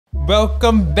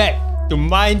Welcome back to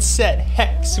Mindset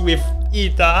Hacks with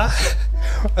Ita,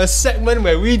 a segment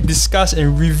where we discuss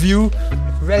and review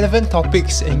relevant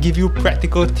topics and give you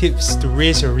practical tips to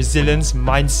raise your resilience,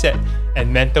 mindset,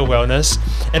 and mental wellness.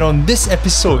 And on this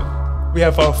episode, we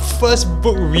have our first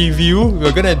book review.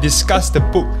 We're going to discuss the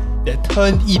book that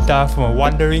turned Ita from a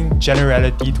wandering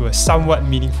generality to a somewhat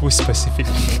meaningful specific.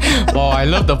 Wow, I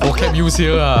love the vocab use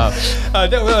here.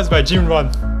 That was by Jim Rohn.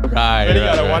 Right.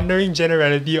 A wandering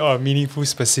generality or a meaningful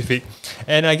specific.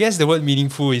 And I guess the word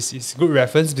meaningful is good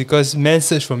reference because Man's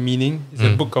Search for Meaning is a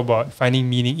book about finding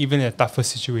meaning even in tougher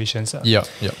situations. Yeah.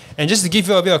 And just to give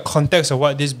you a bit of context of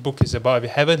what this book is about, if you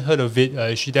haven't heard of it,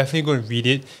 you should definitely go and read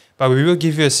it. But we will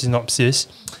give you a synopsis.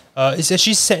 It's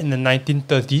actually set in the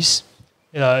 1930s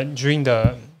during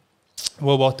the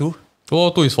World War II.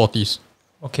 World War II is 40s.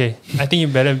 Okay, I think you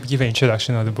better give an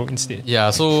introduction of the book instead. Yeah,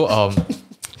 so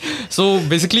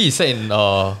basically it's set in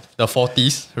the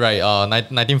 40s, right?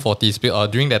 1940s.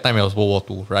 During that time it was World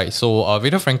War II, right? So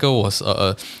Viktor Frankl was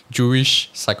a Jewish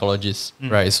psychologist,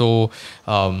 right? So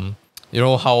you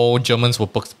know how Germans were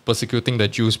persecuting the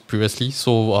Jews previously.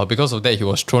 So because of that, he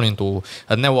was thrown into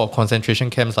a network of concentration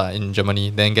camps in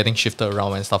Germany, then getting shifted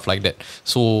around and stuff like that.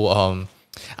 So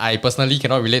I personally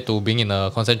cannot relate to being in a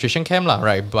concentration camp,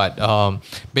 right? But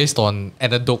based on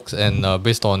anecdotes and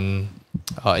based on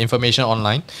information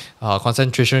online,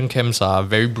 concentration camps are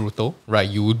very brutal, right?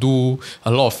 You do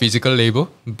a lot of physical labor,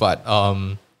 but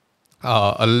not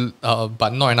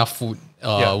enough food,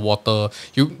 water.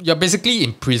 You're basically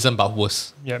in prison, but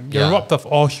worse. You're robbed of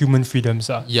all human freedoms.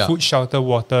 Food, shelter,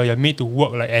 water. You're made to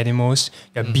work like animals.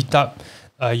 You're beat up.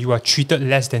 You are treated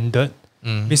less than dirt.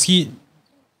 Basically,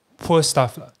 poor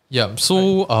stuff.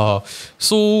 So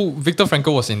Viktor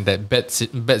Frankl was in that bad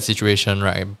situation,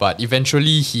 right? But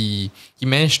eventually he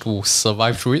managed to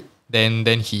survive through it. Then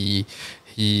he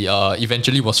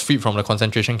eventually was freed from the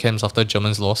concentration camps after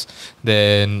Germans lost.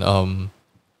 Then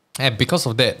and because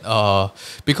of that,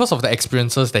 because of the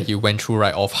experiences that he went through,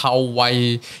 right, of why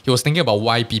he was thinking about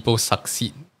why people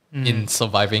succeed in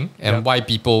surviving and why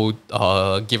people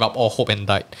gave up all hope and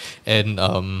died.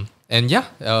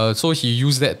 So he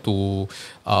used that to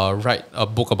write a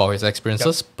book about his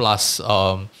experiences plus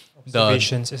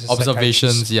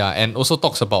observations, and also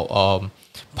talks about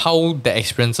how the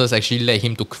experiences actually led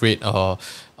him to create a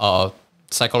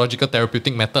psychological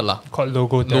therapeutic method called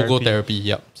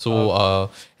logotherapy. So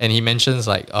and he mentions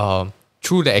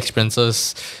through the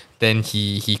experiences, then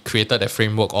he created a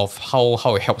framework of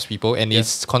how it helps people, and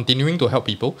it's continuing to help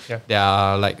people. There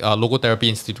are logotherapy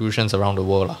institutions around the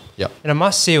world. And I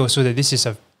must say also that this is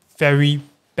a very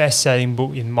best-selling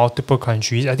book in multiple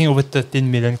countries. I think over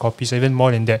 13 million copies, or even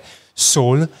more than that,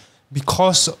 sold,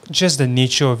 because just the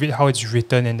nature of it, how it's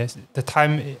written, and the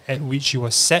time at which it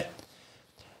was set.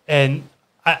 And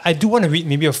I do want to read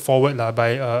maybe a foreword by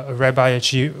a rabbi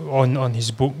actually on his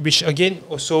book, which again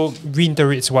also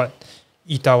reiterates what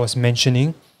Ita was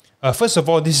mentioning. First of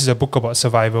all, this is a book about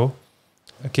survival.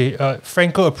 Okay,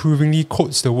 Frankl approvingly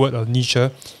quotes the word of Nietzsche: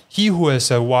 "He who has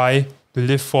a why to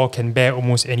live for can bear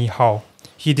almost any how."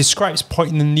 He describes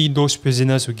poignantly those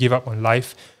prisoners who gave up on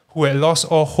life, who had lost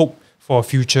all hope for a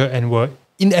future and were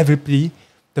inevitably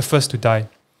the first to die.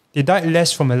 They died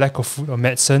less from a lack of food or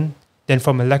medicine than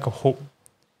from a lack of hope,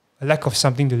 a lack of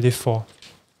something to live for.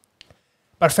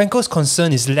 But Frankl's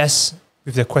concern is less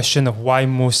with the question of why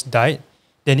most died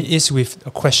than it is with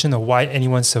a question of why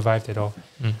anyone survived at all.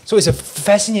 So it's a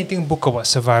fascinating book about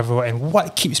survival and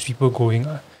what keeps people going.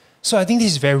 So I think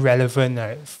this is very relevant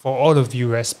for all of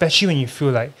you, especially when you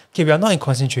feel like, okay, we are not in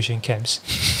concentration camps,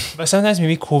 but sometimes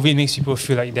maybe COVID makes people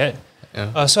feel like that.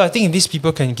 So I think if these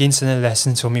people can gain certain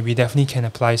lessons, or maybe definitely can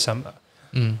apply some.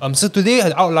 So today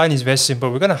the outline is very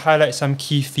simple. We're going to highlight some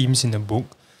key themes in the book,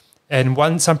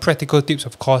 and some practical tips,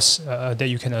 of course, that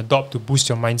you can adopt to boost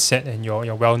your mindset and your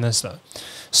wellness.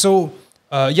 So,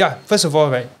 first of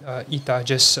all, Ita,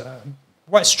 just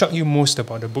what struck you most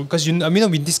about the book? Because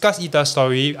we discussed Ita's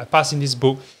story, I passed in this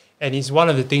book, and it's one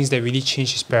of the things that really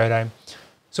changed his paradigm.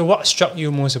 So, what struck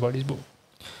you most about this book?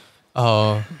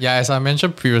 As I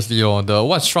mentioned previously,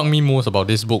 what struck me most about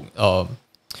this book,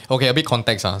 okay, a bit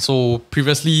context. So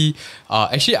previously,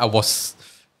 actually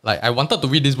I wanted to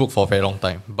read this book for a very long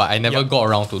time, but I never got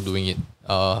around to doing it.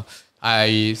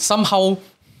 I somehow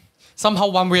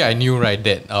one way I knew, right,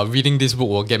 that reading this book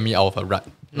will get me out of a rut.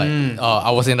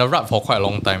 I was in a rut for quite a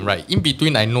long time, right? In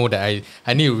between, I know that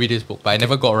I need to read this book, but I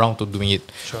never got around to doing it.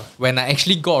 Sure. When I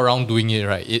actually got around doing it,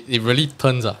 right, it really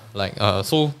turns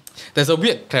so there's a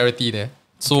weird clarity there.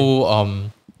 So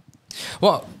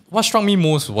what struck me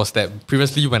most was that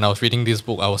previously when I was reading this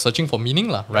book, I was searching for meaning,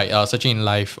 lah, right? Searching in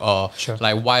life, Sure.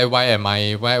 like why am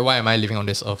I living on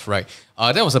this earth, right?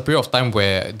 There was a period of time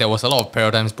where there was a lot of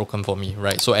paradigms broken for me,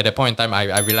 right? So at that point in time,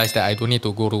 I realized that I don't need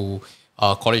to go to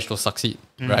college to succeed,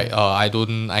 right? I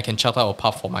can chart out a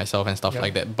path for myself and stuff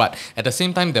like that. But at the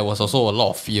same time, there was also a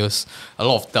lot of fears, a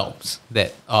lot of doubts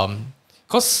that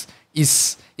because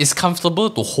it's comfortable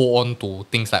to hold on to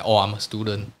things like, oh, I'm a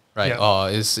student, right?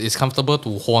 It's comfortable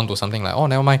to hold on to something like, oh,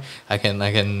 never mind, I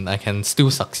can still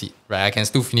succeed, right? I can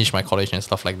still finish my college and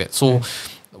stuff like that. So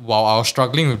while I was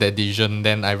struggling with that decision,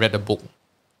 then I read a book.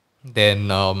 Then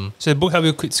so the book helped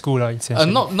you quit school,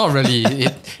 essentially. Not really.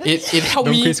 It helped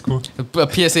Don't me. quit school.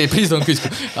 PSA, please don't quit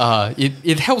school.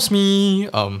 It helps me.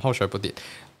 How should I put it?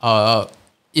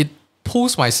 It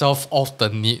pulls myself off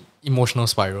the emotional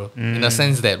spiral in the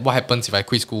sense that what happens if I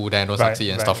quit school, then I don't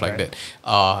succeed and stuff like that.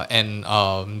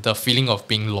 And the feeling of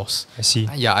being lost. I see.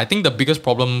 Yeah, I think the biggest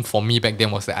problem for me back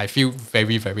then was that I feel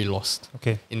very, very lost.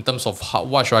 Okay. In terms of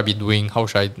what should I be doing? How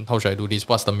should I do this?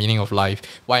 What's the meaning of life?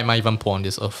 Why am I even put on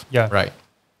this earth? Yeah. Right.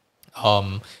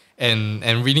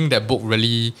 And reading that book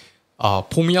really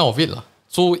pulled me out of it, lah.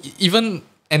 So even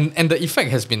and the effect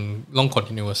has been long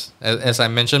continuous. As I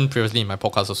mentioned previously in my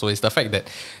podcast also, it's the fact that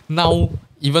now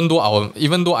even though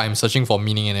I'm searching for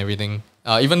meaning and everything,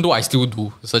 even though I still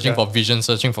do searching for vision,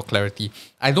 searching for clarity,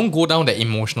 I don't go down that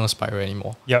emotional spiral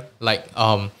anymore. Yeah. Like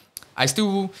I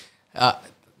still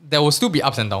there will still be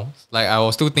ups and downs. Like I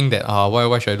will still think that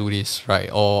why should I do this, right?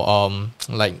 Or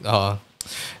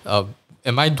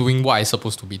am I doing what I'm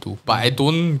supposed to be doing? But I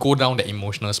don't go down the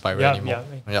emotional spiral anymore.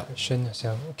 Question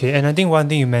yourself. Okay, and I think one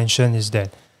thing you mentioned is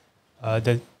that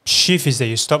the shift is that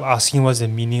you stop asking what's the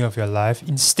meaning of your life.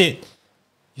 Instead,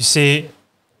 you say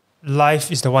life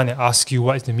is the one that asks you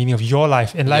what is the meaning of your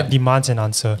life, and life demands an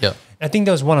answer. I think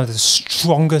that was one of the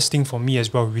strongest things for me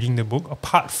as well reading the book,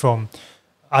 apart from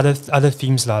other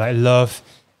themes like love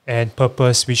and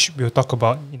purpose, which we'll talk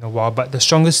about in a while. But the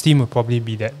strongest theme would probably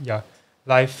be that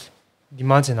life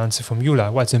demands an answer from you,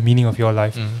 what's the meaning of your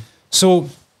life. So,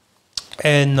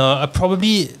 and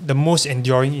probably the most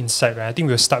enduring insight, right, I think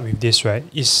we'll start with this, right,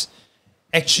 is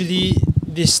actually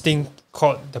this thing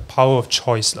called the power of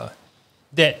choice,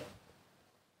 that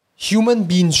human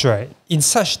beings, right, in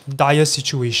such dire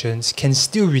situations can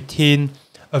still retain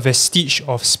a vestige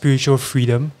of spiritual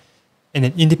freedom and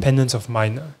an independence of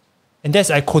mind. And that's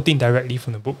I quoting directly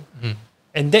from the book.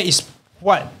 And that is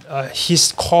what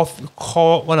his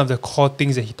one of the core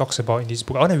things that he talks about in this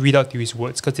book. I want to read out to you his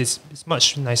words because it's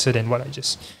much nicer than what I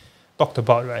just talked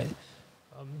about, right?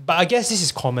 But I guess this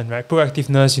is common, right?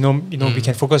 Proactiveness, we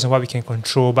can focus on what we can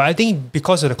control. But I think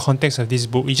because of the context of this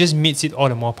book, it just makes it all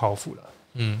the more powerful.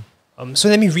 So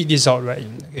let me read this out, right?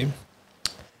 Okay.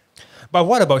 But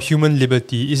what about human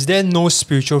liberty? Is there no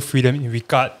spiritual freedom in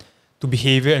regard to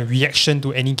behavior and reaction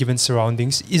to any given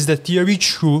surroundings? Is the theory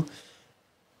true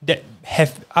that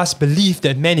have us believe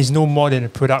that man is no more than a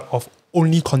product of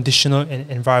only conditional and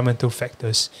environmental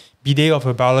factors, be they of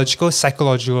a biological,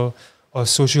 psychological, or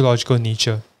sociological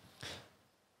nature?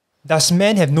 Does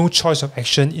man have no choice of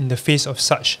action in the face of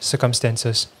such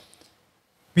circumstances?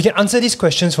 We can answer these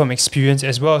questions from experience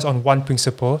as well as on one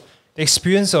principle. The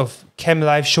experience of camp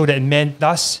life showed that man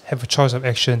does have a choice of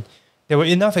action. There were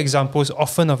enough examples,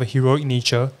 often of a heroic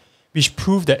nature, which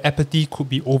proved that apathy could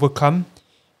be overcome,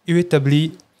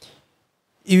 irritability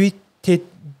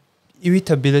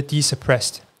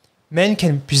suppressed. Man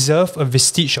can preserve a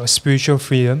vestige of spiritual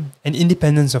freedom and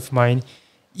independence of mind,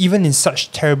 even in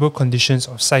such terrible conditions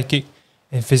of psychic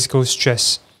and physical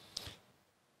stress.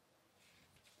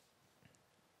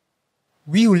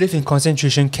 We who live in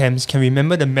concentration camps can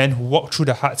remember the men who walked through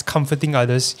the huts comforting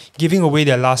others, giving away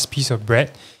their last piece of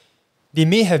bread. They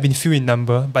may have been few in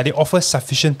number, but they offer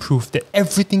sufficient proof that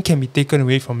everything can be taken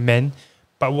away from men,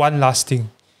 but one last thing,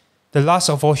 the last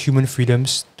of all human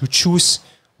freedoms, to choose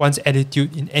one's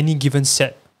attitude in any given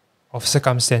set of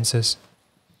circumstances.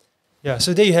 Yeah,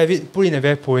 so there you have it, put in a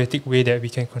very poetic way that we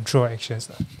can control our actions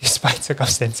despite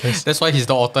circumstances. That's why he's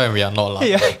the author and we are not.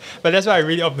 Yeah, but that's why I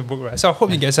read up the book, right? So I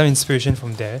hope you get some inspiration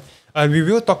from there. We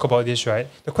will talk about this, right?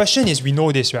 The question is, we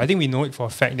know this, right? I think we know it for a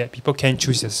fact that people can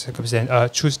choose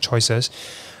choose choices.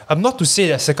 Not to say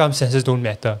that circumstances don't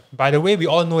matter. By the way, we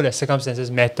all know that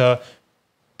circumstances matter,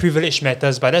 privilege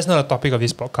matters, but that's not a topic of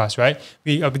this podcast, right?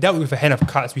 We dealt with a hand of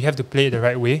cards. We have to play it the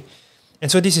right way. And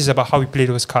so this is about how we play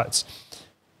those cards.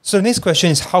 So the next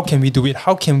question is, how can we do it?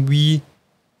 How can we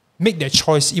make that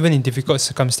choice even in difficult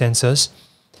circumstances?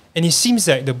 And it seems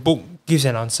like the book gives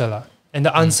an answer. And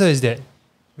the answer is that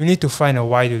we need to find a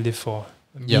why to live for,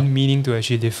 meaning to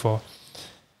actually live for.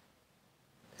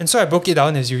 And so I broke it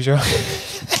down as usual.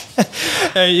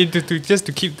 Just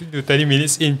to keep to 30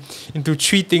 minutes into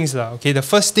three things lah. Okay, the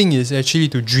first thing is actually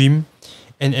to dream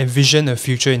and envision a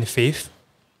future in faith.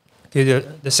 Okay,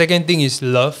 the second thing is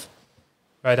love,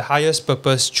 right? The highest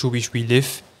purpose through which we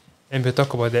live, and we'll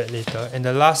talk about that later. And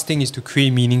the last thing is to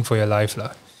create meaning for your life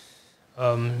lah.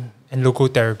 And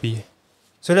logotherapy.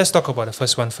 So let's talk about the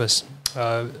first one first.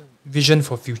 Vision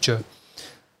for future.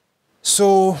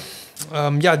 So,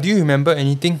 do you remember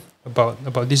anything about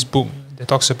this book that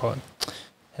talks about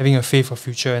having a faith for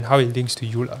future and how it links to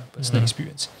you, personal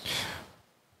experience?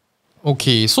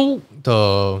 Okay, so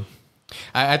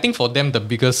I think for them the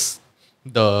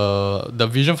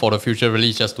vision for the future really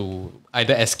is just to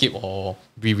either escape or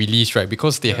be released, right?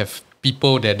 Because they have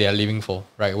people that they are living for,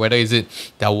 right? Whether is it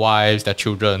their wives, their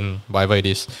children, whatever it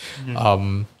is.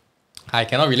 I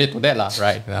cannot relate to that,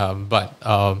 right?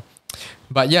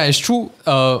 But yeah, it's true.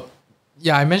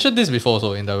 I mentioned this before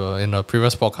also in the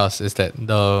previous podcast, is that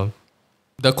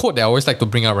the quote that I always like to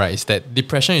bring up, right, is that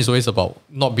depression is always about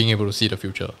not being able to see the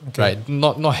future, right?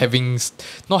 Not having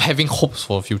hopes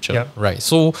for the future, right?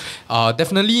 So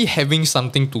definitely having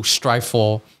something to strive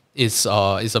for is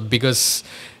a biggest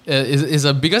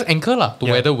anchor to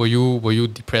whether will you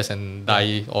depressed and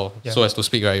die, or so as to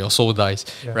speak, right? Your soul dies,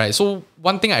 right? So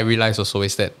one thing I realized also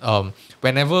is that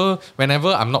whenever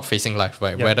I'm not facing life,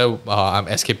 right, whether I'm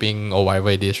escaping or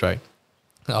whatever it is, right,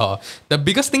 the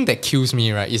biggest thing that kills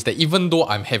me, right, is that even though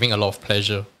I'm having a lot of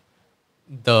pleasure,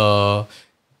 the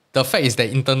fact is that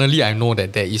internally I know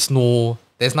that there's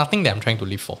nothing that I'm trying to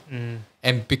live for,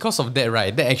 and because of that,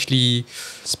 right, that actually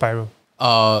spiral,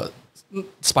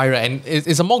 and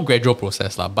it's a more gradual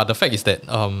process, but the fact is that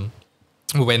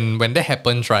when that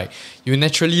happens, right, you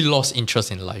naturally lost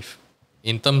interest in life,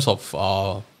 in terms of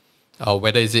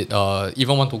whether is it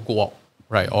even want to go out,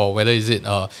 right, or whether is it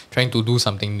trying to do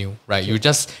something new, right? You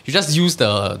just use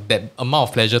that amount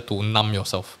of pleasure to numb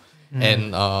yourself,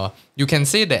 and you can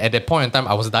say that at that point in time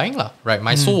I was dying, right?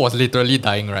 My soul was literally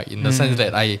dying, right, in the sense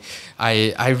that I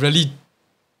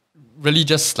really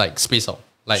just like space out.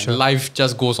 Like life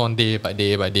just goes on day by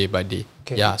day by day by day.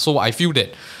 Okay. Yeah, so I feel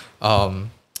that.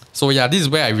 This is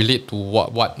where I relate to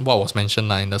what was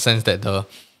mentioned, in the sense that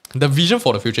the vision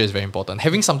for the future is very important.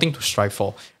 Having something to strive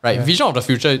for, right? Yeah. Vision of the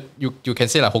future, you can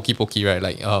say like hokey pokey, right?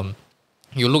 Like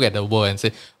you look at the world and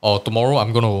say, oh, tomorrow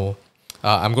I'm gonna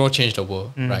change the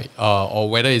world, right? Or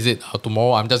whether is it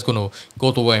tomorrow I'm just gonna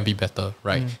go to work and be better,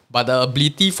 right? But the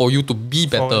ability for you to be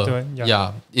better,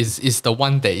 is the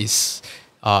one that is.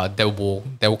 That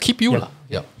will keep you.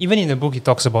 Even in the book, he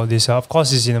talks about this. Of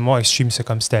course, it's in a more extreme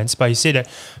circumstance, but he said that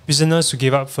prisoners who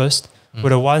gave up first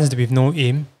were the ones with no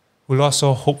aim, who lost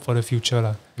all hope for the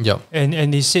future.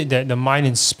 And he said that the mind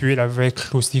and spirit are very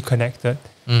closely connected.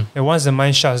 And once the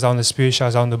mind shuts down, the spirit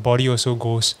shuts down, the body also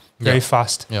goes very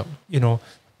fast. You know,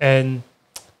 and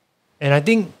I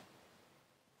think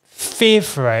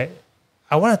faith, right?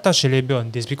 I want to touch a little bit on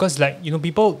this because,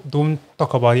 people don't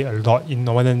talk about it a lot in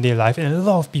modern day life, and a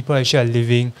lot of people actually are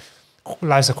living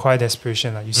lives of quiet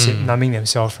desperation, like you said, numbing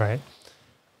themselves, right?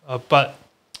 But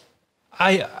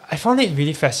I found it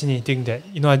really fascinating that,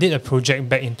 I did a project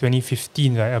back in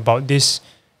 2015, right, about this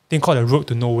thing called the road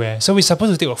to nowhere. So we're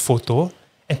supposed to take a photo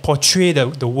and portray the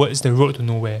words, the road to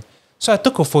nowhere. So I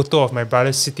took a photo of my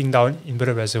brother sitting down in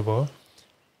the reservoir,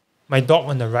 my dog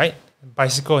on the right,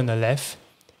 bicycle on the left,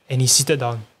 and he's seated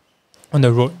down on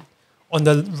the road. On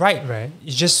the right,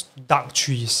 it's just dark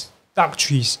trees.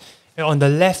 And on the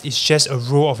left, it's just a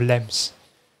row of lamps.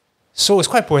 So it's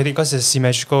quite poetic because there's a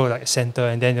symmetrical center,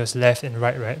 and then there's left and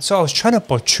right. So I was trying to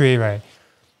portray,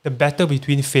 the battle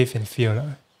between faith and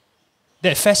fear.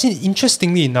 That fascinating.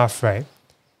 Interestingly enough,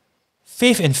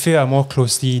 faith and fear are more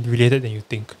closely related than you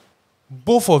think.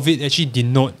 Both of it actually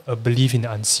denote a belief in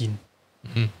the unseen.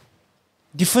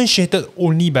 Differentiated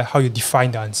only by how you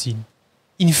define the unseen.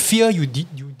 In fear, you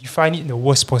define it in the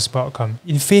worst possible outcome.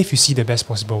 In faith, you see the best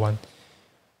possible one.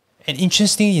 And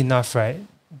interestingly enough,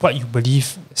 what you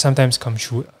believe sometimes comes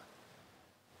true.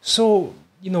 So,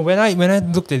 when I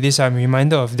looked at this, I'm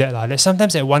reminded of that. That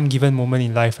sometimes at one given moment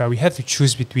in life, we have to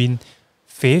choose between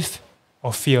faith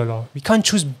or fear. We can't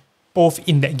choose both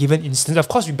in that given instance. Of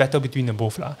course, we battle between the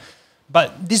both.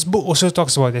 But this book also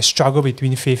talks about the struggle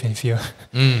between faith and fear.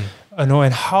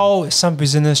 And how some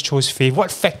prisoners chose faith,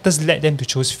 what factors led them to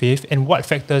choose faith, and what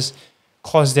factors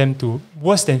caused them to,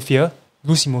 worse than fear,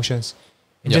 lose emotions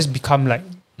and just become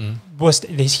worse.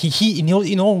 He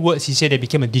in all words, he said they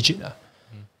became a digit.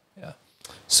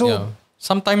 So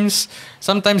sometimes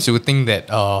you think that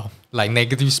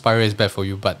negative spiral is bad for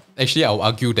you, but actually I'll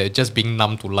argue that just being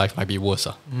numb to life might be worse.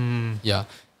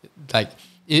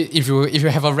 if you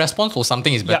have a response for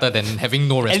something, it's better than having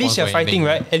no response. At least you're for fighting,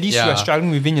 anything. right? At least you are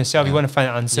struggling within yourself. You want to find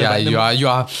an answer. Yeah,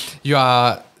 but you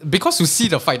are because you see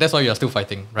the fight. That's why you are still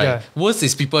fighting, right? Yeah. Worst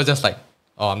is people just like,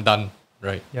 oh, I'm done,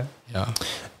 right? Yeah. Yeah.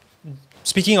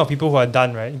 Speaking of people who are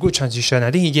done, right? Good transition.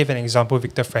 I think he gave an example,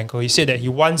 Viktor Frankl. He said that he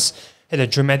once had a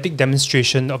dramatic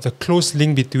demonstration of the close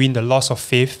link between the loss of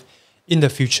faith in the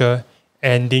future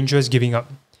and dangerous giving up.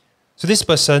 So this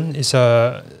person is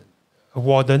a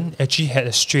warden, actually had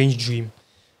a strange dream.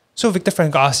 So Viktor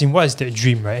Frankl asked him, what is that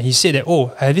dream, right? And he said that,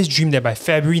 I had this dream that by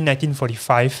February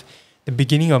 1945, the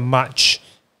beginning of March,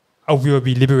 I will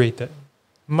be liberated.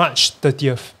 March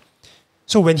 30th.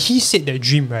 So when he said that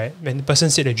dream, right, when the person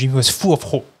said that dream, he was full of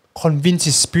hope, convinced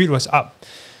his spirit was up.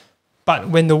 But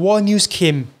when the war news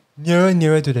came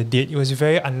nearer to the date, it was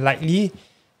very unlikely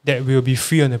that we will be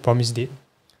free on the promised date.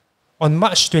 On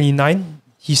March 29,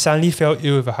 he suddenly fell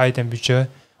ill with a high temperature.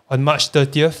 On March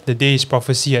 30th, the day his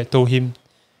prophecy had told him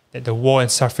that the war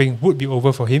and suffering would be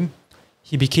over for him,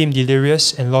 he became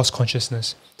delirious and lost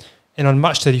consciousness. And on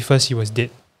March 31st, he was dead.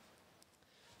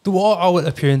 To all outward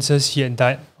appearances, he had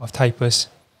died of typhus.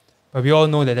 But we all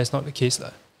know that that's not the case.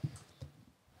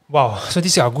 Wow, so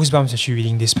this got goosebumps actually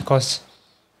reading this because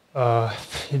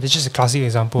it's just a classic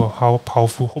example of how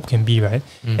powerful hope can be, right?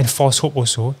 And false hope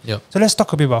also. Yep. So let's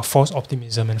talk a bit about false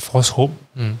optimism and false hope.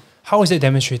 How is it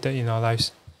demonstrated in our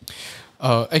lives?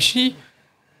 Actually,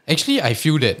 I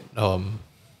feel that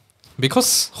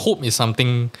because hope is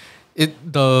something,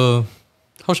 how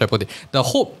should I put it? The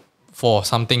hope for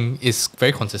something is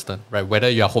very consistent, right? Whether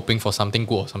you are hoping for something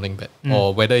good or something bad,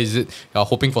 or whether you are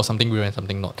hoping for something good and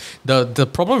something not. The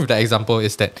problem with that example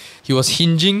is that he was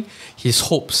hinging his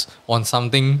hopes on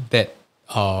something that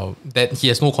he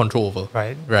has no control over.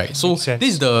 Right. So this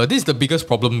is the biggest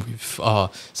problem with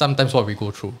sometimes what we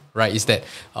go through, right? Is that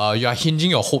you are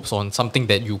hinging your hopes on something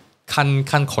that you can't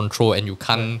control and you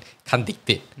can't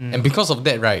dictate. And because of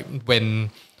that, right,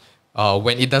 when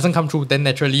it doesn't come true, then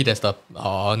naturally there's the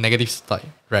negative side,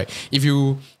 right? If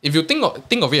you think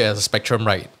of it as a spectrum,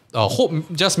 right? Hope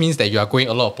just means that you are going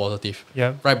a lot of positive,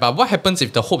 right? But what happens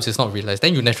if the hopes is not realized?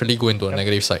 Then you naturally go into a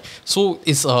negative side. So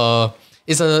it's your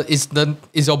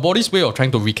body's way of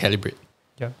trying to recalibrate,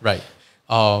 right?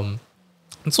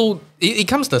 So it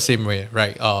comes the same way,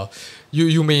 right?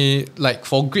 You may, like,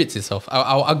 for grades itself,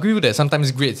 I'll agree that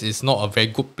sometimes grades is not a very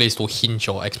good place to hinge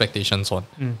your expectations on,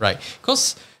 right?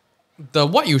 Because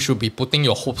what you should be putting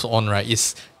your hopes on, right,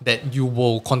 is that you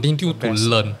will continue to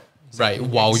learn, right,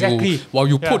 while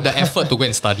you put the effort to go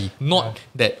and study, not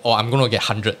that I'm gonna get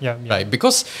 100, right?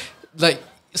 Because like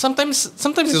sometimes it's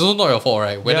also not your fault,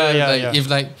 right? Whether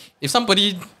if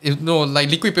somebody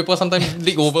like liquid paper sometimes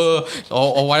leak over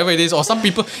or whatever it is, or some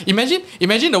people imagine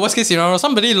the worst case scenario,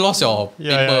 somebody lost your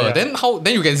paper,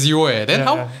 then you get 0, then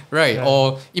how, right?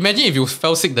 Or imagine if you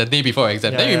fell sick the day before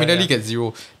exam, then you immediately get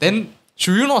 0, then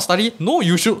should you not study? No,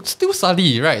 you should still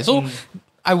study, right? So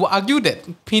I would argue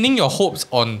that pinning your hopes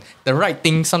on the right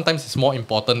thing sometimes is more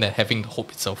important than having the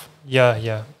hope itself.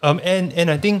 And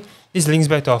I think this links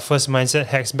back to our first mindset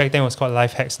hacks. Back then it was called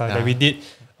life hacks that we did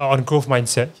on growth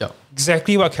mindset.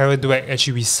 Exactly what Carol Dweck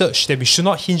actually researched, that we should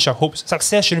not hinge our hopes.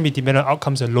 Success shouldn't be dependent on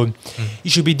outcomes alone.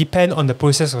 It should be dependent on the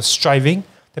process of striving,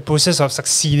 the process of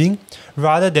succeeding,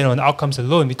 rather than on outcomes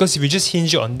alone. Because if you just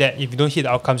hinge it on that, if you don't hit the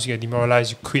outcomes, you get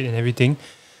demoralized, you quit and everything.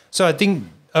 So I think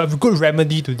a good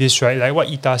remedy to this, right, like what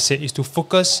Ita said, is to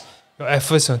focus your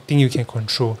efforts on things you can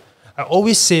control. I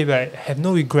always say, right, have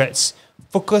no regrets.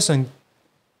 Focus on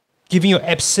giving your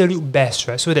absolute best,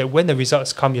 right, so that when the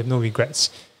results come, you have no regrets.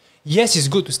 Yes, it's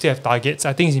good to still have targets.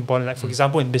 I think it's important. Like, for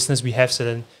example, in business, we have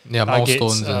certain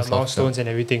targets, milestones and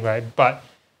everything, right? But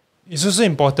it's also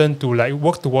important to like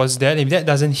work towards that. If that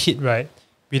doesn't hit, right,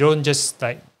 we don't just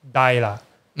like die like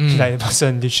the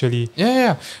person literally.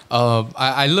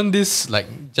 I learned this like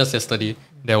just yesterday.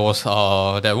 There was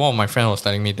that one of my friends was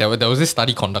telling me there was this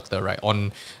study conducted, right,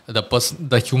 on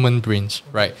the human brains,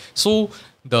 right? So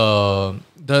the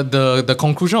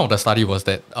conclusion of the study was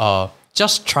that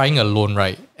just trying alone,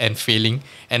 right, and failing,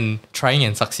 and trying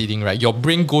and succeeding, right, your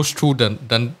brain goes through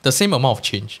the same amount of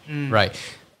change, right?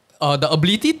 The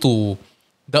ability to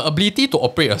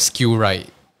operate a skill, right,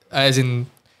 as in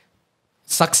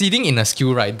succeeding in a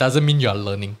skill, right, doesn't mean you are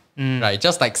learning, right?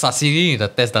 Just like succeeding in the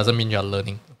test doesn't mean you are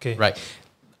learning, right?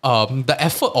 The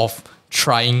effort of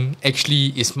trying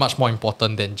actually is much more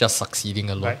important than just succeeding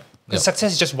alone. Right. Because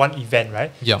success is just one event,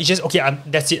 right? It's just,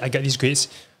 that's it, I get these grades.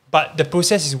 But the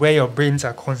process is where your brains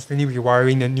are constantly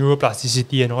rewiring, the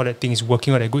neuroplasticity and all that thing is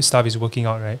working out, that good stuff is working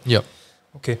out, right?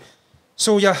 Okay.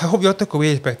 So I hope you all took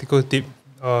away a practical tip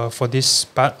for this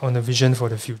part on the vision for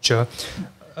the future.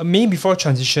 maybe before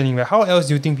transitioning, right, how else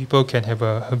do you think people can have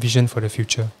a vision for the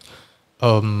future?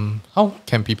 How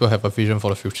can people have a vision for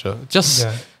the future? Just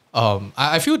Yeah.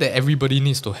 I feel that everybody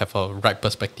needs to have a right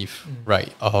perspective,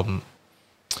 right?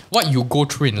 What you go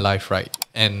through in life, right,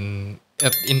 and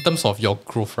in terms of your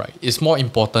growth, right, is more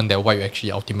important than what you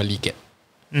actually ultimately get,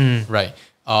 right?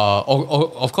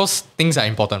 Of course, things are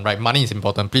important, right? Money is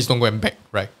important. Please don't go and beg,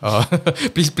 right?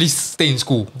 Please stay in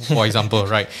school, for example,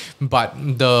 right? But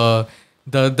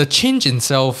the change in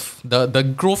self,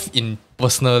 the growth in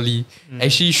personally,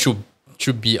 actually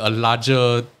should be a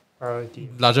larger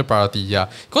priority, yeah.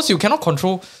 Because you cannot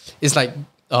control. It's like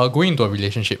going into a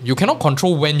relationship. You cannot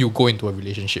control when you go into a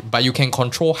relationship, but you can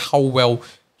control how well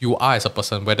you are as a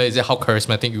person. Whether is it how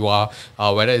charismatic you are,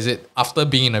 whether is it after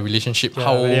being in a relationship,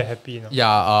 how whether you're happy, you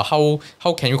know.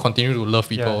 how can you continue to love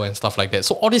people and stuff like that.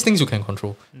 So all these things you can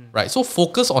control, right? So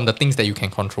focus on the things that you can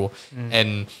control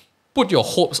and put your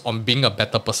hopes on being a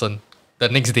better person the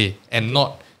next day and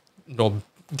not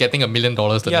getting $1 million the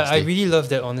next day. I really love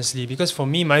that, honestly, because for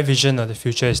me, my vision of the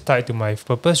future is tied to my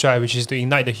purpose, right, which is to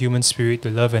ignite the human spirit to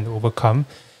love and overcome.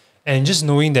 And just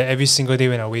knowing that every single day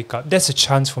when I wake up, that's a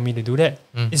chance for me to do that.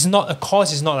 It's not a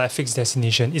cause, it's not like a fixed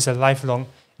destination. It's a lifelong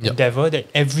endeavor that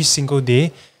every single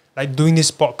day, like doing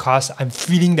this podcast, I'm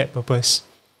feeling that purpose.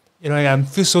 You know, I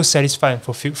feel so satisfied and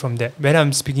fulfilled from that. Whether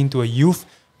I'm speaking to a youth,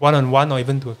 one-on-one, or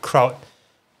even to a crowd,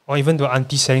 or even to an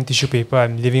auntie selling tissue paper,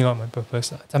 I'm living out my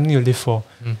purpose. Something to live for.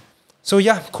 So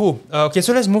yeah, cool. Okay,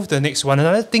 so let's move to the next one.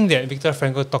 Another thing that Viktor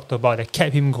Frankl talked about that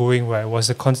kept him going, right,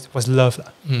 was love.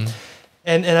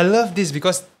 And I love this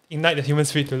because ignite the human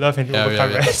spirit to love and to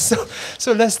overcome, right?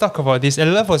 So let's talk about this.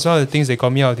 And love was one of the things that got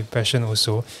me out of depression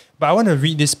also. But I want to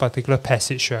read this particular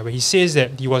passage, right, where he says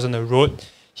that he was on the road,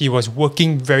 he was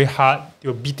working very hard, they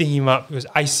were beating him up, it was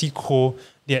icy cold,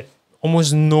 they had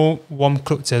almost no warm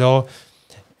clothes at all.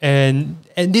 And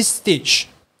at this stage,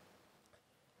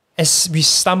 as we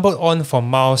stumbled on for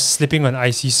miles, slipping on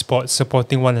icy spots,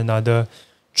 supporting one another,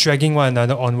 dragging one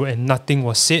another onward, and nothing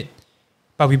was said,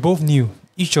 but we both knew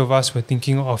each of us were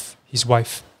thinking of his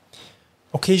wife.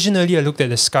 Occasionally, I looked at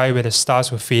the sky where the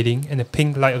stars were fading and the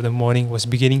pink light of the morning was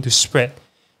beginning to spread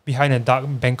behind a dark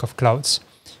bank of clouds.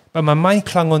 But my mind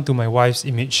clung on to my wife's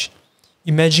image,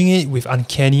 imagining it with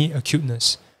uncanny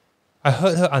acuteness. I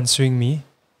heard her answering me,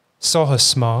 saw her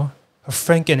smile, her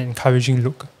frank and encouraging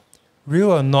look.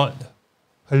 Real or not,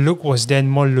 her look was then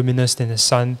more luminous than the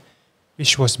sun,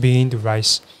 which was beginning to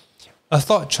rise. A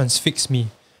thought transfixed me.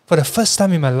 For the first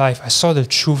time in my life, I saw the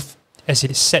truth as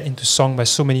it is set into song by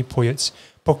so many poets,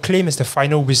 proclaimed as the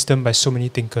final wisdom by so many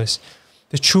thinkers.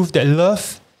 The truth that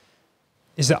love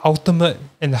is the ultimate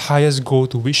and the highest goal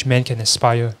to which man can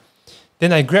aspire.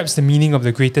 Then I grasped the meaning of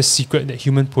the greatest secret that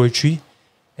human poetry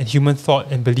and human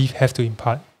thought and belief have to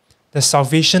impart. The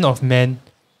salvation of man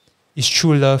is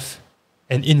true love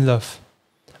and in love.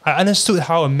 I understood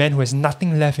how a man who has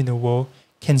nothing left in the world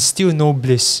can still know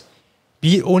bliss,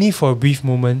 be it only for a brief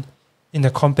moment, in the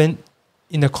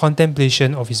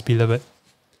contemplation of his beloved.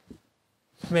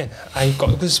 Man, I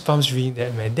got goosebumps reading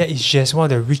that, man. That is just one of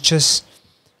the richest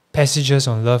passages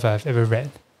on love I've ever read.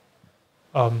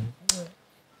 I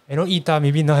know Ita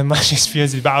maybe not have much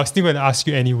experience, but I was still going to ask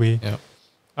you anyway. Yeah.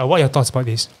 What are your thoughts about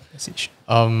this passage?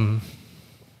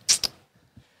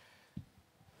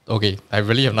 Okay, I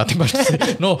really have nothing much to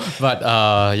say. No, but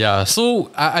yeah.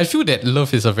 So I feel that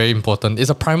love is a very important. It's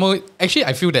a primal. Actually,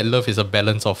 I feel that love is a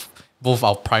balance of both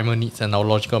our primal needs and our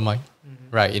logical mind,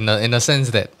 right? In a sense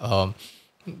that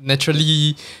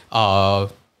naturally,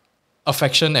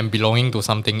 affection and belonging to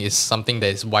something is something that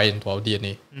is wired into our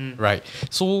DNA, right?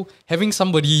 So having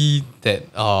somebody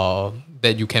that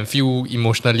that you can feel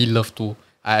emotionally loved to,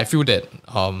 I feel that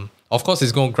of course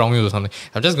it's going to ground you to something.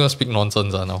 I'm just going to speak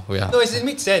nonsense now. Yeah. No, it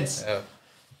makes sense.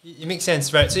 It makes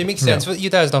sense, right? So it makes sense. What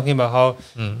Yuta is talking about how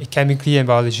chemically and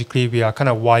biologically we are kind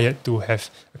of wired to have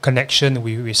a connection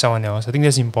with someone else. I think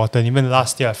that's important. Even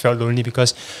last year I felt lonely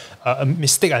because a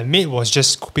mistake I made was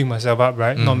just scooping myself up,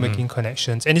 right? Not making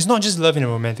connections. And it's not just love in a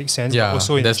romantic sense, but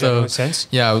also in a general sense.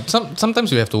 Yeah,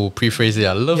 sometimes we have to rephrase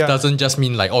it. Love doesn't just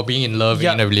mean like being in love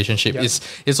in a relationship.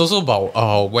 It's also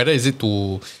about whether it's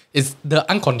the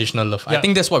unconditional love. I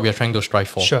think that's what we are trying to strive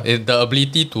for. Sure. The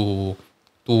ability to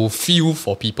feel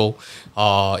for people,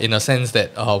 in a sense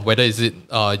that whether is it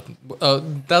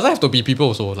doesn't have to be people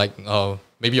also, like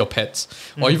maybe your pets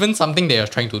or even something that you're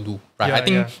trying to do, right?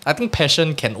 I think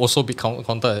passion can also be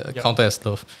counted as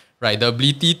love, right? The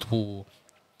ability to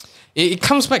it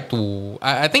comes back to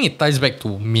I think it ties back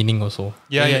to meaning also.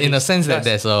 In a sense that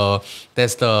there's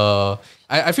the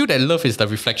I feel that love is the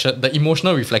reflection, the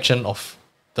emotional reflection of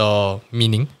the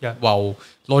meaning. Yeah. While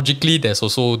logically, there's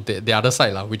also the other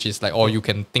side, which is like, you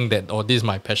can think that, this is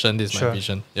my passion, this is Sure. my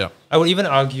vision. Yeah. I would even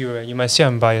argue, right, you might say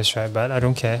I'm biased, right? But I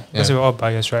don't care because Yeah. we're all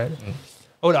biased, right?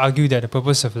 I would argue that the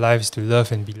purpose of life is to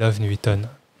love and be loved in return.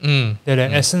 That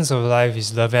the essence of life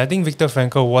is love. And I think Viktor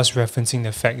Frankl was referencing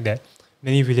the fact that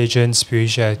many religions,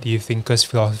 spirituality, thinkers,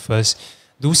 philosophers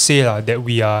do say that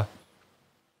we are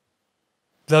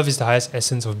love is the highest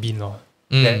essence of being.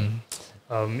 That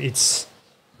it's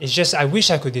just I wish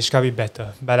I could describe it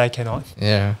better, but I cannot.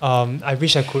 Yeah. I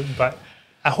wish I could, but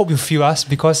I hope you feel us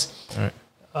because Right.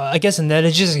 I guess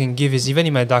analogies I can give is even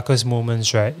in my darkest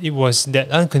moments, right? It was that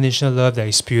unconditional love that I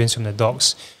experienced from the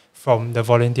dogs, from the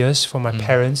volunteers, from my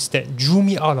parents that drew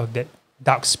me out of that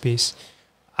dark space.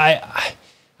 I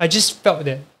just felt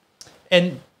that.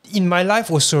 And in my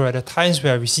life also, right, the times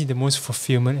where I receive the most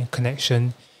fulfillment and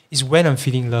connection is when I'm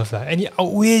feeling love. And it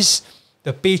outweighs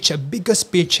the paycheck,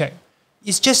 biggest paycheck.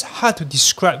 It's just hard to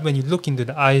describe when you look into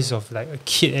the eyes of like a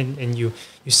kid and you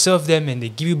serve them and they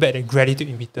give you back the gratitude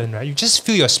in return, right? You just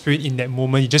feel your spirit in that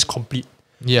moment. You just complete.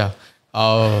 Yeah.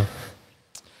 I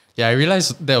realize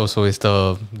that also is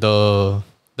the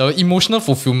emotional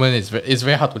fulfillment is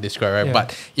very hard to describe, right? Yeah.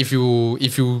 But if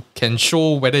you can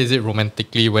show whether is it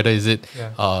romantically, whether is it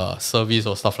service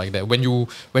or stuff like that, when you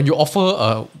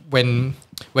offer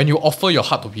when you offer your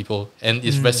heart to people and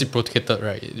it's reciprocated,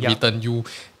 right? In return,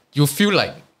 you feel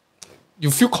like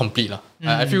you feel complete.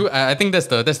 I think that's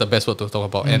the best word to talk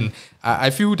about. And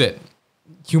I feel that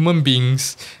human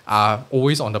beings are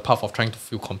always on the path of trying to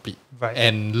feel complete. Right.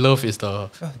 And love is the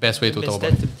best way to talk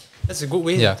about it. That's a good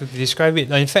way to describe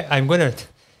it. In fact, I'm gonna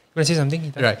say something.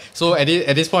 Ethan? Right. So at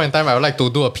this point in time, I would like to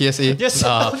do a PSA. Just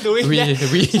stop doing that.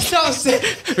 Stop saying.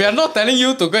 We are not telling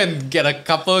you to go and get a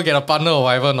couple, get a partner or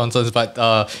whatever nonsense. But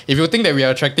if you think that we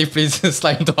are attractive, please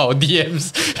slide into our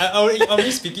DMs. Only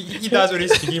speaking. He does only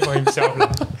speaking for himself.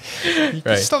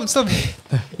 Right. Stop.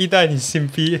 He done his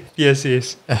simply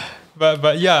PSAs.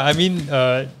 But yeah, I mean,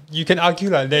 you can argue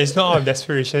there is not all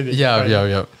desperation.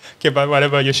 Yeah. Okay, but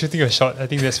whatever, you're shooting a shot. I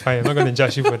think that's fine. I'm not going to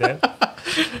judge you for that.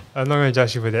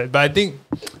 But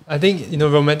I think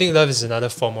romantic love is another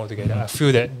form altogether. I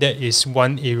feel that is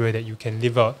one area that you can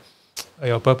live out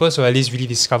your purpose, or at least really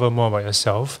discover more about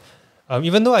yourself.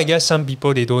 Even though I guess some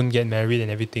people, they don't get married and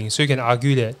everything, so you can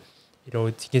argue that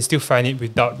you can still find it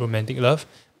without romantic love.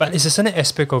 But it's a certain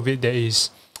aspect of it that is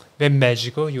very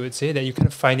magical, you would say, that you can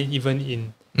find it even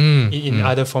in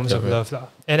other forms of love.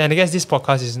 And I guess this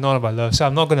podcast is not about love, so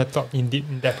I'm not going to talk in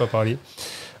depth about it.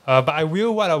 But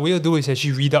what I will do is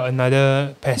actually read out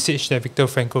another passage that Viktor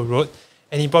Frankl wrote,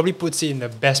 and he probably puts it in the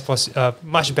best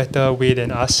much better way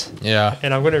than us. Yeah.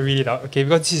 And I'm going to read it out, okay,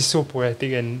 because this is so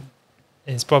poetic and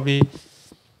it's probably,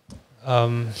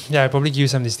 I'll probably give you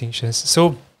some distinctions. So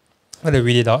I'm going to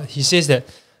read it out. He says that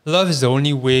love is the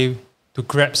only way to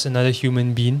grasp another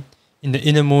human being in the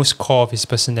innermost core of his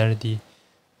personality.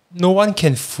 No one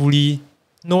can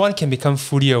become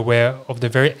fully aware of the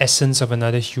very essence of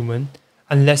another human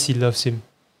unless he loves him.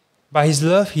 By his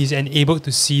love, he is enabled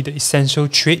to see the essential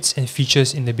traits and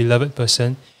features in the beloved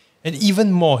person, and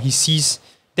even more, he sees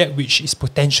that which is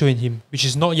potential in him, which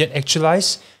is not yet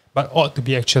actualized, but ought to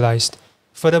be actualized.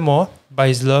 Furthermore, by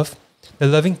his love, the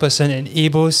loving person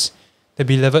enables the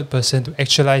beloved person to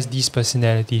actualize these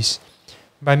personalities.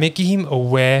 By making him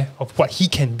aware of what he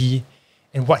can be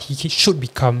and what he should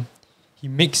become, he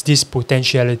makes these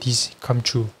potentialities come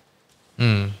true.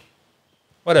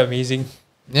 What an amazing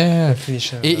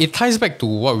definition. It ties back to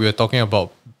what we were talking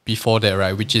about before that,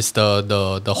 right? Which is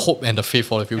the hope and the faith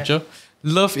for the future.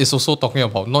 Love is also talking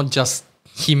about not just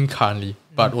him currently,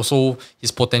 but also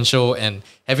his potential and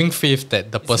having faith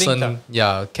that the person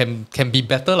can be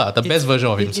better, the best version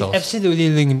of himself. It's absolutely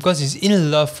linked because it's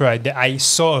in love, right, that I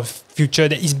saw a future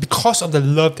that is because of the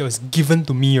love that was given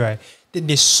to me, right, that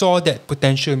they saw that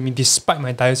potential in me despite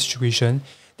my dire situation,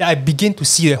 that I begin to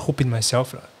see that hope in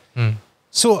myself.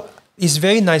 So it's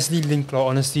very nicely linked,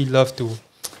 honestly, love to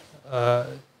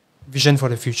vision for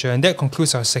the future. And that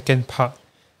concludes our second part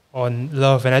on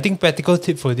love. And I think practical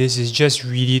tip for this is just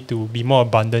really to be more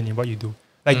abundant in what you do.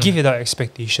 Give without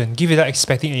expectation. Give without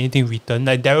expecting anything in return.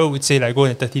 Like Daryl would say, go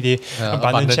on a 30-day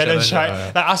abundant challenge,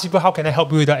 right? Ask people, how can I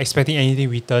help you without expecting anything in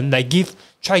return?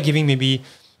 Try giving, maybe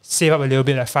save up a little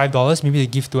bit, $5, maybe they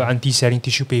give to an auntie selling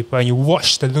tissue paper, and you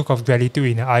watch the look of gratitude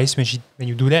in her eyes when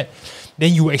you do that.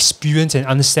 Then you experience and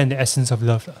understand the essence of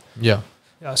love. Yeah.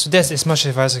 So that's as much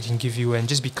advice I can give you, and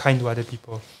just be kind to other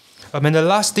people. And the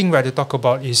last thing to talk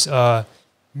about is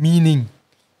meaning.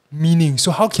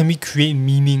 So how can we create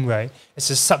meaning, right? It's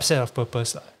a subset of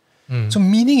purpose. So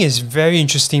meaning is very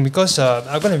interesting because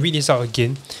I'm going to read this out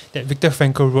again that Viktor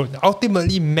Frankl wrote.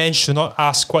 Ultimately, man should not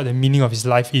ask what the meaning of his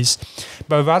life is,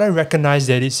 but rather recognize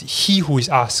that it's he who is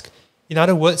asked. In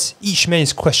other words, each man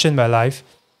is questioned by life,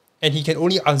 and he can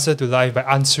only answer to life by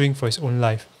answering for his own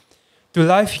life. To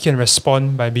life, he can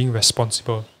respond by being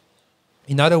responsible.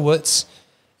 In other words,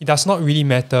 it does not really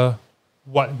matter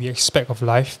what we expect of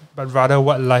life, but rather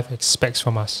what life expects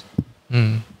from us.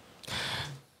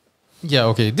 Yeah,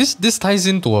 okay. This ties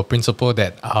into a principle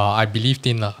that I believed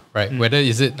in, right? Whether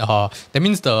is it that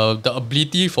means the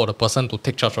ability for the person to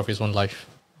take charge of his own life,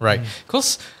 right?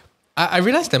 Because I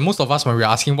realized that most of us, when we're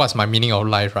asking what's my meaning of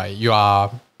life, right, you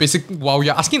are while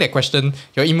you're asking that question,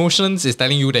 your emotions is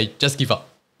telling you that just give up,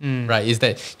 right? Is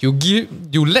that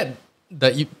you let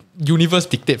the universe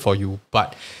dictate for you,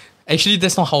 but actually,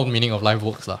 that's not how the meaning of life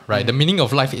works, right? The meaning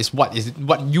of life is what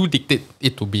you dictate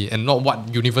it to be, and not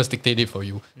what universe dictated for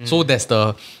you. So there's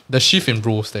the shift in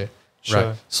roles there,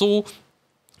 right? So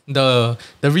the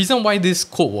reason why this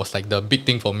quote was like the big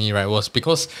thing for me, right, was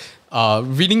because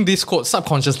reading this quote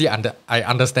subconsciously, I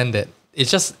understand that it's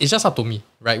just up to me,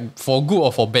 right? For good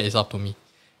or for bad, it's up to me.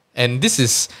 And this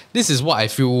is what I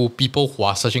feel people who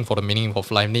are searching for the meaning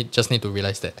of life need to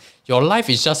realize, that your life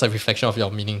is just a reflection of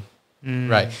your meaning.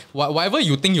 Right. Whatever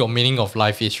you think your meaning of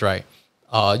life is, right,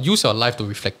 use your life to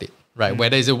reflect it, right?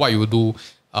 Whether is it what you do,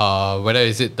 whether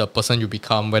is it the person you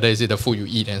become, whether is it the food you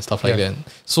eat and stuff like that.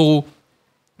 So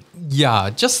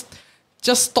yeah, just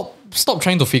stop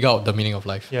trying to figure out the meaning of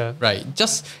life. Yeah. Right.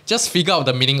 Just figure out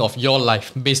the meaning of your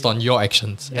life based on your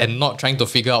actions, and not trying to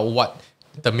figure out what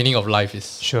the meaning of life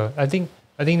is. Sure. I think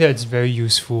that's very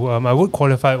useful. I would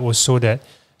qualify also that,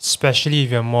 especially if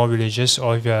you're more religious,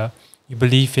 or if you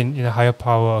believe in a higher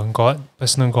power, on God,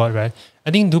 personal God, right?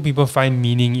 I think do people find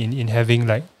meaning in having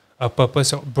like a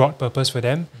purpose, or broad purpose for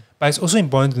them? But it's also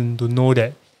important to know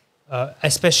that,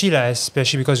 especially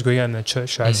because growing up in the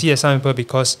church, right? I see that some people,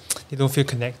 because they don't feel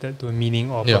connected to a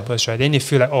meaning or purpose, right? Then they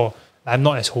feel like, oh, I'm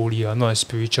not as holy, or I'm not as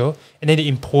spiritual, and then they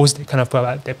impose that kind of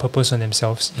that purpose on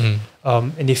themselves,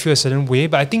 and they feel a certain way.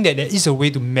 But I think that there is a way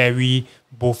to marry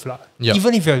both,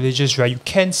 Even if you're religious, right, you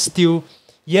can still.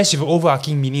 Yes, you have an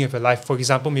overarching meaning of your life. For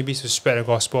example, maybe it's to spread the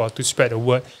gospel, or to spread the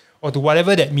word, or to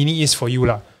whatever that meaning is for you.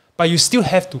 But you still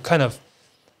have to kind of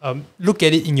look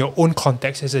at it in your own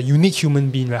context as a unique human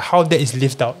being, right? How that is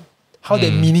lived out, how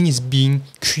that meaning is being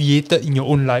created in your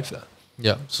own life.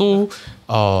 Yeah. So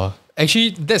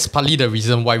actually, that's partly the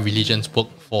reason why religions work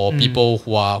for people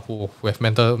who have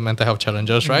mental health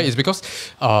challenges, right? It's because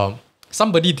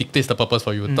somebody dictates the purpose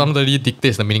for you. Somebody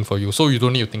dictates the meaning for you. So you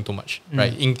don't need to think too much,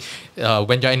 right?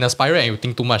 When you're in a spiral and you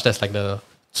think too much, that's like the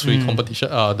competition,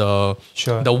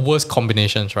 the worst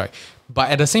combinations, right? But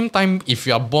at the same time, if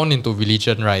you are born into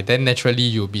religion, right, then naturally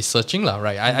you'll be searching,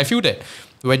 right? I feel that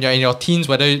when you're in your teens,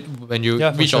 when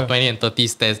you reach your 20s and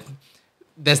 30s,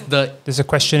 there's a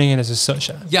questioning and there's a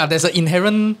search. Yeah, there's an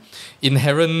inherent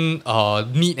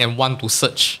need and want to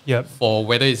search for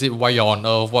whether is it why you're on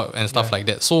earth, and stuff like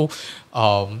that. So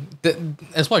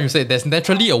as what you said, there's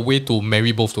naturally a way to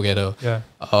marry both together.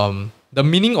 The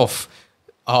meaning of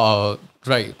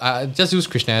right, I just use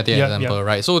Christianity as an example,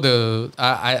 right? So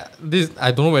I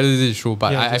don't know whether this is true,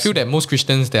 but I feel that most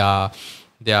Christians, their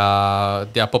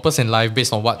purpose in life,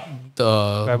 based on what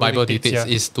the Bible dictates,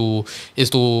 is to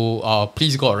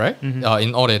please God, right?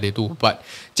 In all that they do. But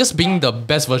just being the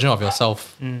best version of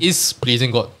yourself is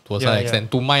pleasing God to a certain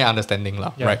extent, to my understanding,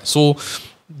 right? So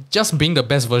just being the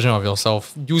best version of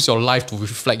yourself, use your life to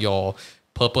reflect your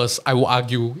purpose, I would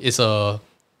argue is a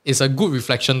good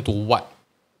reflection to what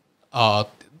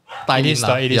It is.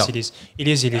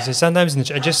 And sometimes,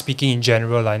 just speaking in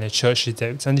general, in the church, is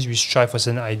that sometimes we strive for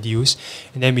certain ideals,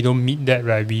 and then we don't meet that,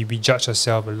 right? We judge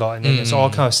ourselves a lot, and then there's all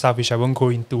kind of stuff which I won't go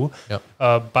into.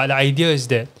 But the idea is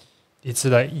that it's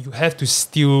like you have to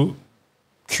still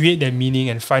create that meaning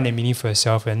and find that meaning for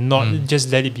yourself, and not just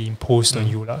let it be imposed on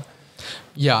you,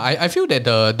 Yeah, I feel that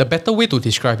the better way to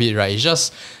describe it, right, is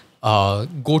just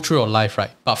go through your life,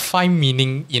 right, but find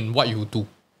meaning in what you do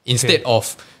instead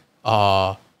of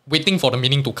waiting for the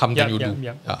meaning to come.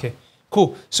 Okay,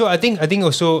 cool. So I think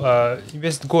also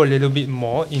let's go a little bit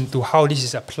more into how this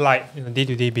is applied on a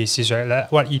day-to-day basis, right?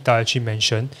 Like what Ita actually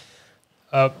mentioned.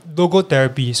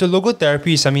 Logotherapy. So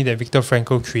logotherapy is something that Viktor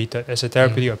Frankl created as a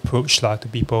therapeutic approach to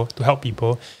people, to help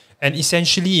people. And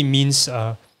essentially it means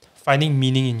finding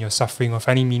meaning in your suffering, or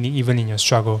finding meaning even in your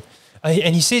struggle.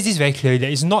 And he says this very clearly, that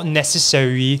it's not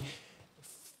necessary,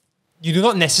 you do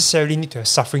not necessarily need to have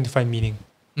suffering to find meaning.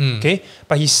 Okay?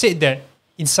 But he said that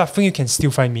in suffering you can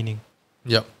still find meaning.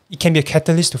 It can be a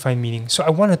catalyst to find meaning. So I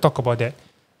want to talk about that.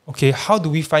 Okay, how do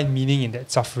we find meaning in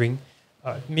that suffering?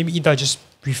 Maybe Ida just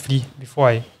briefly before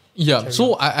I. Yeah,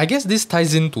 so I guess this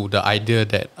ties into the idea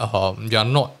that you are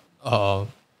not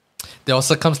there are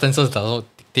circumstances that don't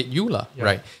dictate you,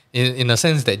 right? In a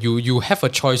sense that you have a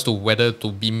choice to whether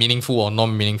to be meaningful or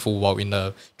non-meaningful while in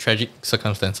the tragic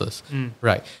circumstances,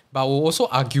 right? But I will also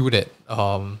argue that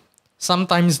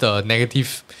sometimes the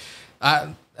negative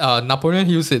Napoleon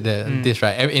Hill said that this,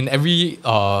 right? In every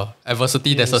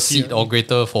adversity, there's a seed or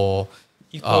greater for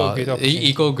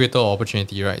equal greater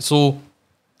opportunity, right? So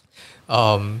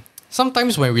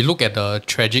sometimes when we look at the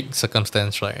tragic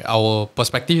circumstance, right, our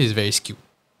perspective is very skewed,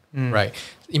 right?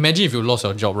 Imagine if you lost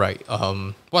your job, right?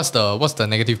 What's the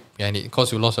negative behind it?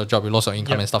 Because you lost your job, you lost your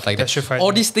income and stuff like that.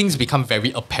 All these things become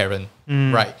very apparent,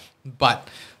 right? But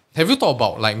have you thought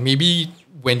about like maybe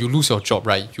when you lose your job,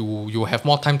 right, you have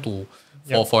more time to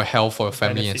for health, for your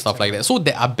family and stuff like that. So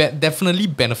there are definitely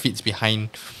benefits behind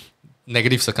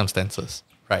negative circumstances,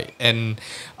 right? And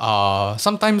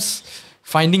sometimes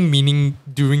finding meaning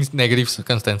during negative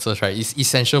circumstances, right, is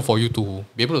essential for you to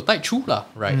be able to tide through,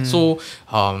 right? So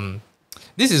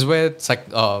this is where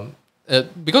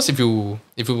because if you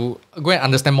go and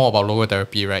understand more about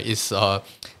logotherapy, right, is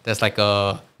there's like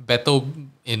a battle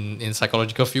in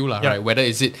psychological field, right? Whether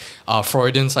is it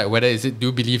Freudian side, whether is it do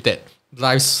you believe that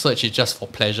life's search is just for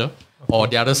pleasure, or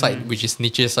the other side, which is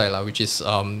Nietzsche's side, which is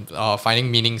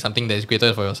finding meaning, something that is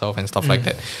greater for yourself and stuff like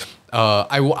that.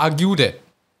 I will argue that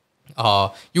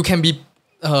you can be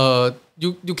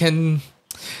you can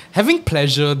having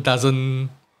pleasure doesn't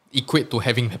equate to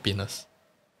having happiness,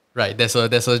 right? There's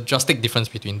a drastic difference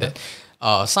between that.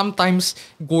 Sometimes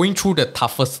going through the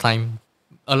toughest time,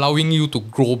 allowing you to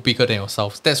grow bigger than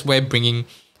yourself, that's where bringing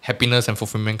happiness and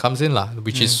fulfillment comes in,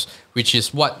 which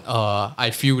is what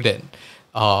I feel that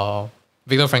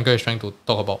Viktor Frankl is trying to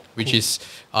talk about, which is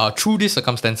through these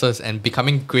circumstances and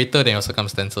becoming greater than your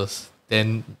circumstances,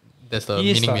 then there's the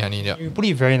meaning behind it. You put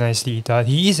it very nicely, Ita.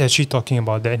 He is actually talking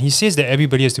about that. And he says that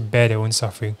everybody has to bear their own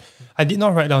suffering. I did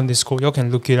not write down this quote. You can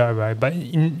look it up, right? But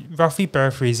in roughly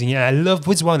paraphrasing it, I love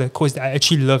what's one of the quotes that I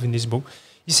actually love in this book.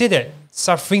 He said that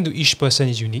suffering to each person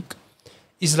is unique.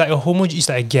 It's like it's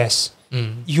like a gas.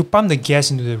 If you pump the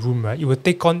gas into the room, right, it will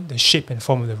take on the shape and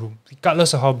form of the room,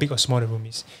 regardless of how big or small the room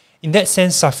is. In that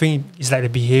sense, suffering is like the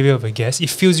behavior of a gas. It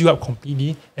fills you up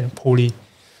completely and wholly.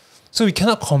 So we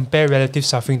cannot compare relative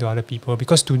suffering to other people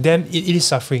because to them, it is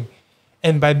suffering.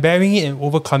 And by bearing it and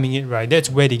overcoming it, right, that's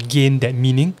where they gain that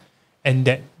meaning and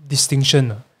that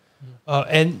distinction.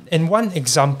 And one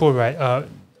example, right,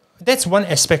 that's one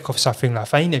aspect of suffering,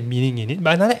 finding that meaning in it.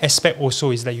 But another aspect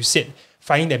also is, like you said,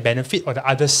 finding the benefit or the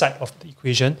other side of the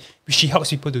equation, which he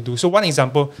helps people to do. So one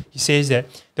example, he says that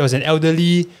there was an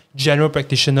elderly general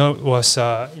practitioner who was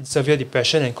in severe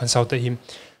depression and consulted him.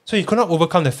 So he could not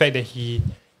overcome the fact that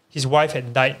his wife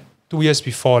had died 2 years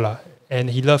before, and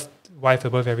he loved wife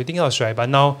above everything else, right? But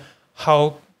now,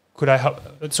 how could I help?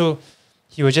 So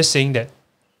he was just saying that,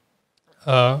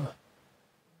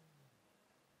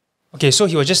 so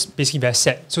he was just basically very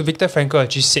sad. So Viktor Frankl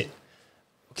actually said,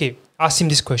 ask him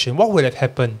this question: what would have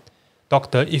happened,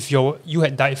 doctor, if you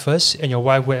had died first and your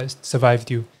wife would have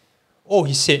survived you? Oh,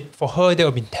 he said, for her that would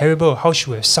have been terrible. How she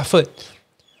would have suffered.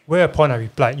 Whereupon I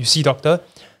replied, you see, doctor,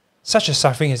 such a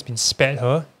suffering has been spared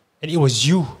her, and it was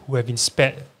you who have been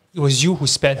spared. It was you who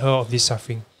spared her of this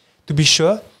suffering. To be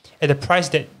sure, at the price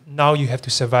that now you have to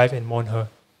survive and mourn her.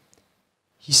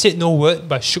 He said no word,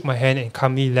 but shook my hand and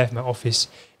calmly left my office.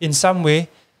 In some way,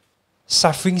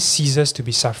 suffering ceases to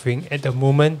be suffering at the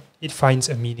moment it finds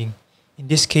a meaning. In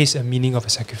this case, a meaning of a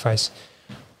sacrifice.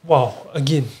 Wow,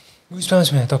 again,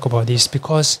 goosebumps when I talk about this,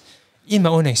 because in my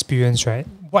own experience, right,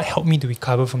 what helped me to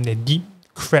recover from the deep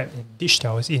crap and ditch that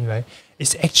I was in, right,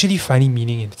 is actually finding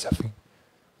meaning in the suffering.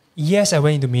 Yes, I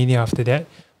went into mania after that,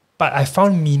 but I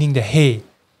found meaning that, hey,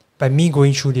 by me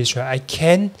going through this, right, I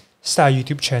can start a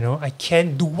YouTube channel, I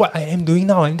can do what I am doing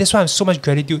now, and that's why I have so much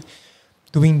gratitude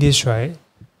doing this, right,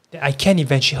 that I can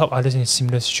eventually help others in a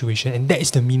similar situation, and that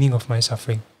is the meaning of my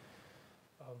suffering.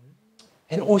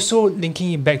 And also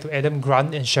linking it back to Adam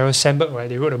Grant and Sheryl Sandberg, right,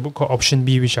 they wrote a book called Option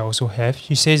B, which I also have.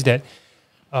 She says that,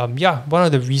 one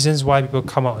of the reasons why people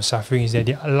come out of suffering is that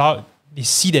they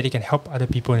see that they can help other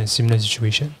people in a similar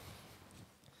situation.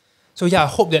 So I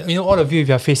hope that, all of you, if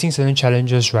you're facing certain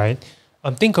challenges, right,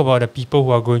 think about the people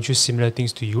who are going through similar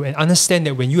things to you and understand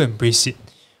that when you embrace it,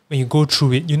 when you go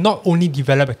through it, you not only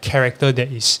develop a character that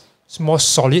is more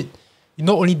solid, you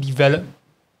not only develop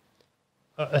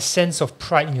a sense of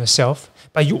pride in yourself,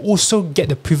 but you also get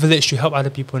the privilege to help other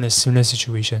people in a similar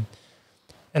situation.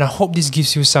 And I hope this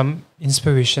gives you some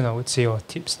inspiration, I would say, or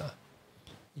tips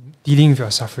in dealing with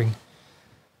your suffering.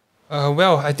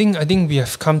 I think we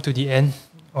have come to the end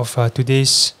of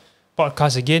today's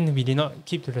podcast. Again, we did not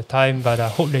keep to the time, but I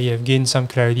hope that you have gained some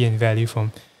clarity and value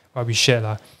from what we shared.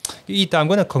 Ita, I'm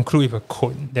going to conclude with a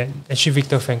quote that actually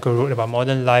Viktor Frankl wrote about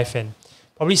modern life and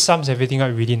probably sums everything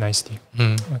up really nicely.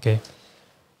 Okay.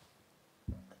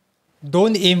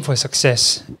 Don't aim for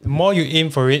success. The more you aim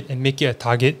for it and make it a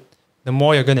target, the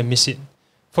more you're going to miss it.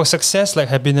 For success, like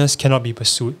happiness, cannot be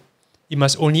pursued. It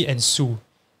must only ensue.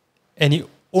 And it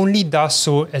only does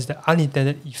so as the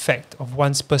unintended effect of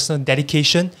one's personal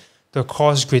dedication to a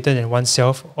cause greater than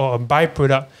oneself, or a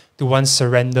byproduct to one's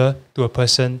surrender to a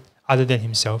person other than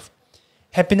himself.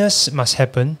 Happiness must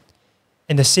happen,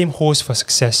 and the same holds for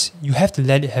success. You have to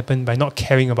let it happen by not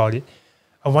caring about it.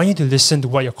 I want you to listen to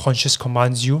what your conscience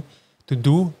commands you to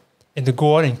do and to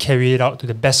go on and carry it out to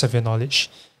the best of your knowledge.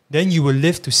 Then you will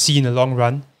live to see in the long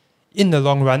run. In the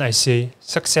long run, I say,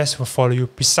 success will follow you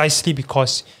precisely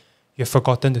because you have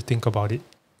forgotten to think about it.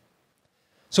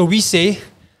 So we say,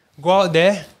 go out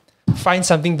there, find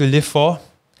something to live for,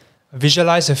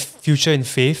 visualize a future in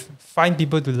faith, find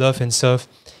people to love and serve,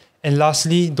 and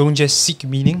lastly, don't just seek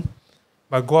meaning,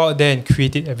 but go out there and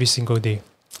create it every single day.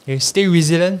 Okay, stay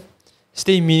resilient,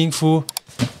 stay meaningful,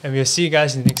 and we'll see you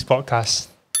guys in the next podcast.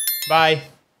 Bye.